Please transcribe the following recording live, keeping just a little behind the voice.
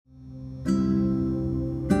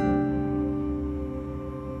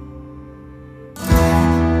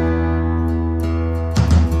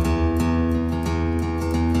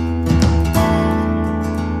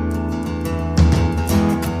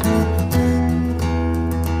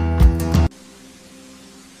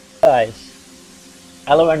guys,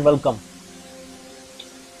 hello and welcome.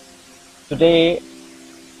 Today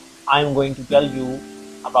I'm going to tell you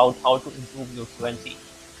about how to improve your fluency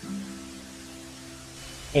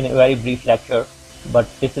in a very brief lecture. But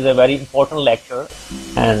this is a very important lecture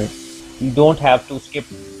and you don't have to skip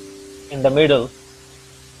in the middle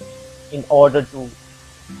in order to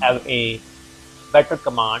have a better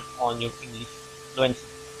command on your English fluency.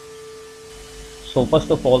 So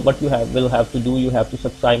first of all, what will have to do, you have to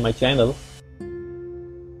subscribe my channel.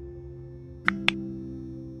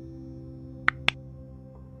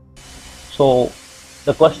 So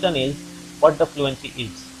the question is what the fluency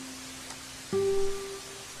is.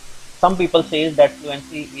 Some people say that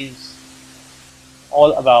fluency is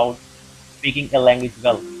all about speaking a language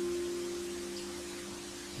well,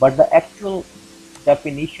 but the actual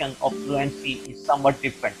definition of fluency is somewhat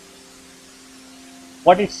different.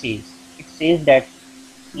 What it says that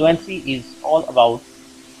fluency is all about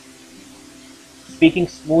speaking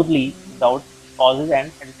smoothly without pauses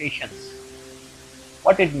and hesitations.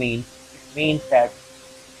 What it means that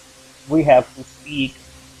we have to speak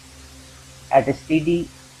at a steady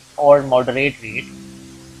or moderate rate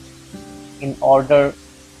in order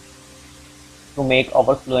to make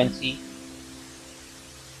our fluency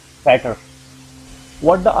better.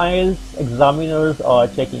 What the IELTS examiners are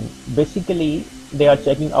checking, basically they are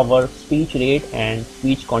checking our speech rate and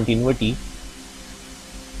speech continuity,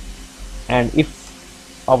 and if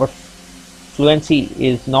our fluency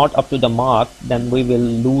is not up to the mark, then we will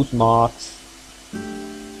lose marks.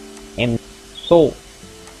 And so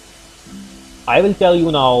I will tell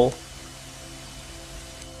you now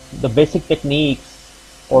the basic techniques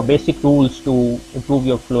or basic rules to improve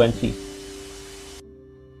your fluency.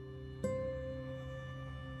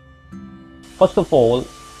 First of all,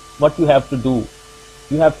 what you have to do,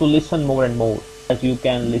 you have to listen more and more. As you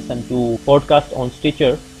can listen to podcasts on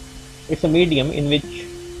Stitcher. It's a medium in which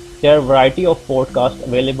there are a variety of podcasts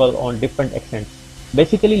available on different accents.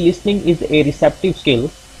 Basically, listening is a receptive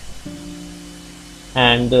skill,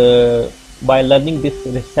 and by learning this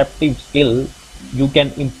receptive skill, you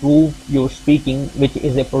can improve your speaking, which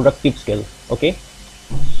is a productive skill. Okay,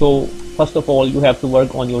 so first of all, you have to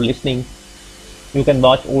work on your listening. You can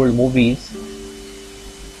watch old movies,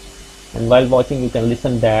 and while watching, you can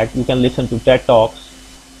listen that. You can listen to TED Talks.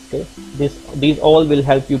 Okay, these all will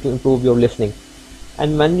help you to improve your listening.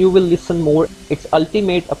 And when you will listen more, its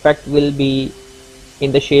ultimate effect will be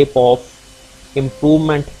in the shape of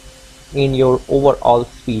improvement in your overall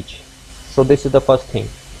speech. So this is the first thing.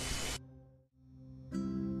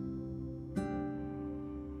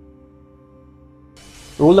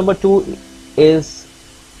 Rule number 2 is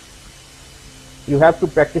you have to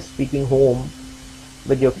practice speaking home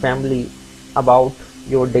with your family about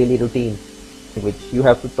your daily routine, which you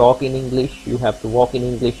have to talk in English, you have to walk in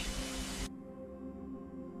English.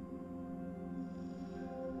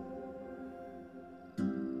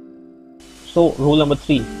 So rule number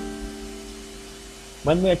 3,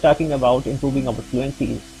 when we are talking about improving our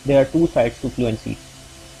fluency, there are two sides to fluency.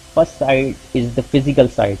 First side is the physical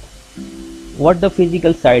side. What the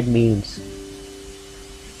physical side means?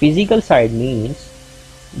 Physical side means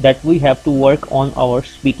that we have to work on our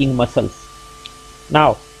speaking muscles.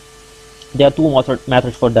 Now, there are two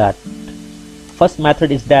methods for that. First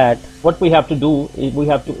method is that what we have to do is we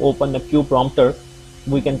have to open the Q prompter.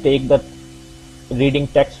 We can take the reading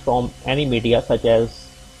text from any media, such as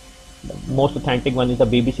the most authentic one is the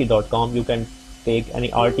bbc.com. You can take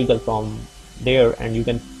any article from there and you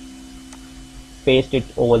can paste it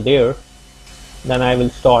over there. Then I will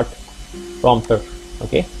start prompter.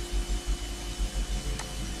 Okay,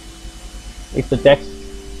 it's the text.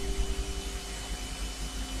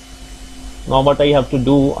 Now what I have to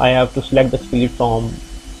do, I have to select the speed from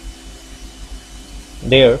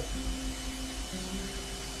there.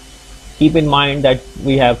 Keep in mind that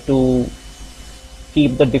we have to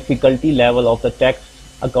keep the difficulty level of the text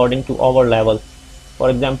according to our level. For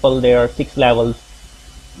example, there are 6 levels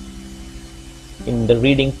in the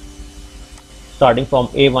reading, starting from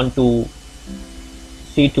A1 to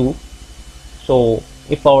C2. So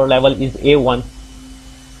if our level is A1,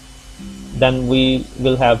 then we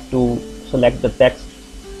will have to select the text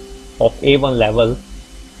of A1 level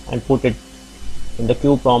and put it in the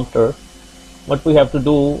Q prompter. What we have to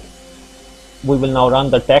do, we will now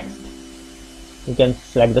run the text. You can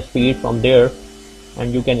select the speed from there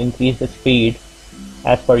and you can increase the speed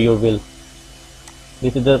as per your will.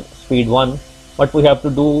 This is the speed 1. What we have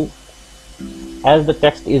to do, as the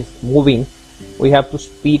text is moving, we have to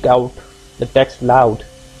speak out the text loud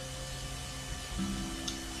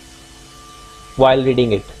while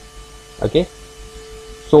reading it. Okay,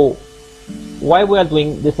 so Why we are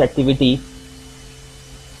doing this activity?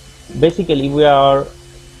 Basically, we are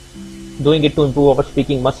doing it to improve our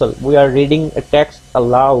speaking muscle. We are reading a text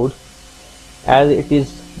aloud as it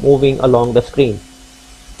is moving along the screen.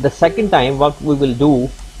 The second time, what we will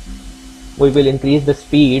do, we will increase the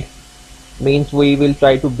speed, means we will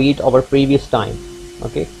try to beat our previous time.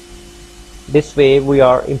 Okay, this way we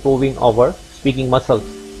are improving our speaking muscles.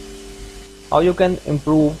 How you can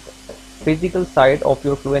improve physical side of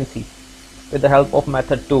your fluency with the help of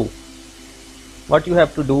method 2. What you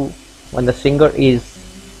have to do, when the singer is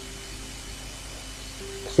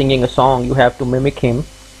singing a song, you have to mimic him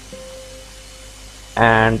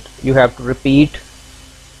and you have to repeat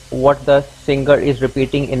what the singer is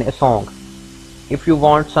repeating in a song. If you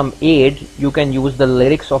want some aid, you can use the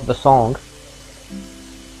lyrics of the song,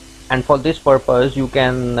 and for this purpose you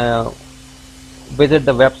can visit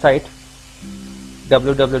the website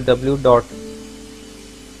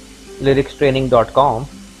www.lyricstraining.com.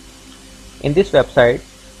 In this website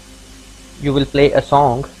you will play a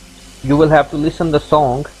song. You will have to listen the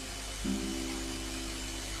song,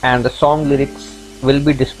 and the song lyrics will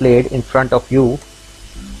be displayed in front of you.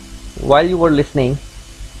 While you are listening,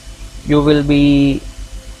 you will be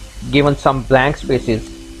given some blank spaces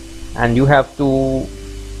and you have to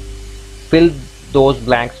fill those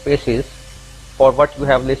blank spaces for what you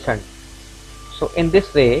have listened. So in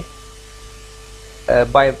this way,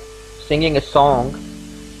 by singing a song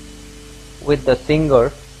with the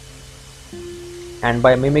singer and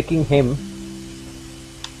by mimicking him,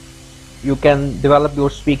 you can develop your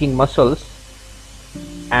speaking muscles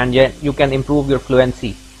and yet you can improve your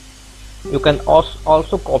fluency. You can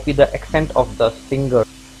also copy the accent of the singer,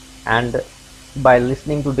 and by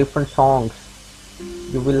listening to different songs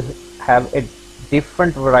you will have a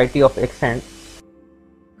different variety of accents.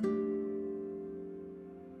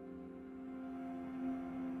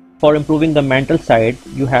 For improving the mental side,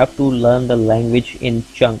 you have to learn the language in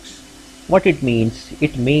chunks. What it means?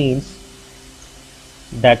 It means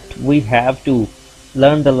that we have to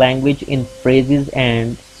learn the language in phrases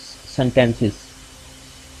and sentences.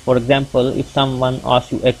 For example, if someone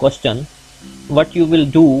asks you a question, what you will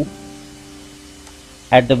do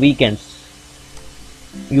at the weekends,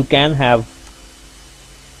 you can have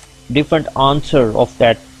different answer of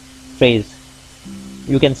that phrase.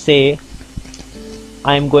 You can say,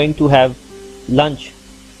 I am going to have lunch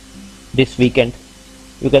this weekend.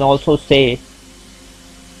 You can also say,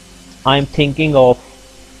 I am thinking of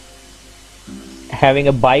having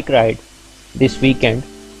a bike ride this weekend.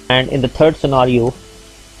 And in the third scenario,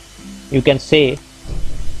 you can say,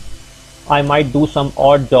 I might do some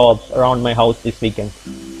odd jobs around my house this weekend.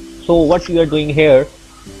 So what we are doing here,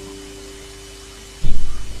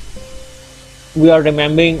 we are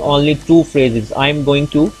remembering only two phrases. I am going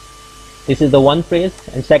to, this is the one phrase,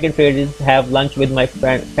 and second phrase is have lunch with my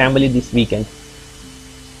family this weekend.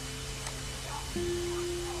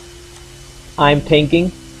 I am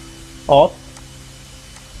thinking of,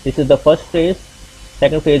 this is the first phrase.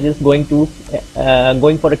 Second phrase is going for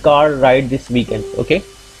a car ride this weekend. Okay,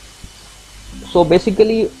 so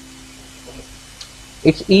basically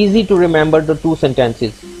it's easy to remember the two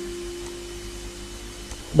sentences.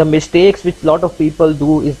 The mistakes which a lot of people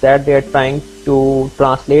do is that they are trying to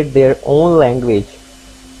translate their own language.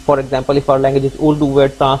 For example, if our language is Urdu, we are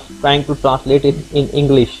trying to translate it in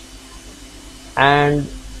English, and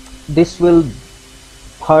this will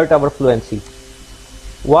hurt our fluency.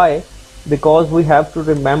 Why? Because we have to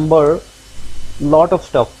remember lot of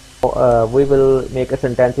stuff. We will make a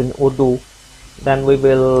sentence in Urdu, then we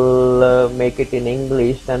will make it in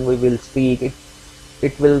English, then we will speak it.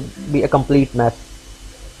 It will be a complete mess.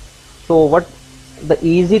 So what the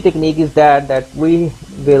easy technique is that we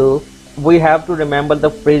have to remember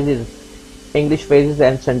the phrases, English phrases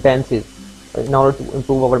and sentences, in order to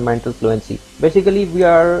improve our mental fluency. Basically, we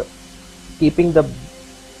are keeping the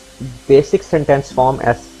basic sentence form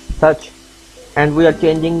as such, and we are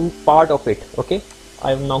changing part of it. Okay,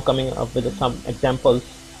 I am now coming up with some examples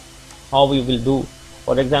how we will do.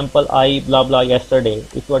 For example, I blah blah yesterday.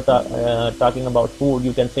 If you are talking about food,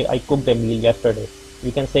 you can say I cooked a meal yesterday.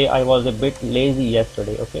 You can say I was a bit lazy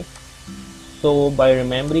yesterday. Okay, so by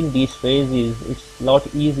remembering these phrases, it's a lot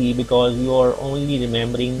easy because you are only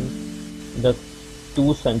remembering the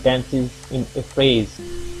two sentences in a phrase.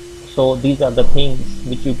 So these are the things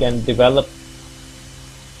which you can develop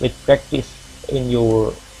with practice in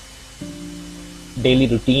your daily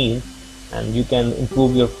routine, and you can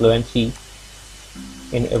improve your fluency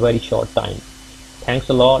in a very short time. Thanks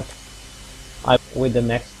a lot. I'll be with the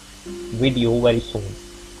next video very soon.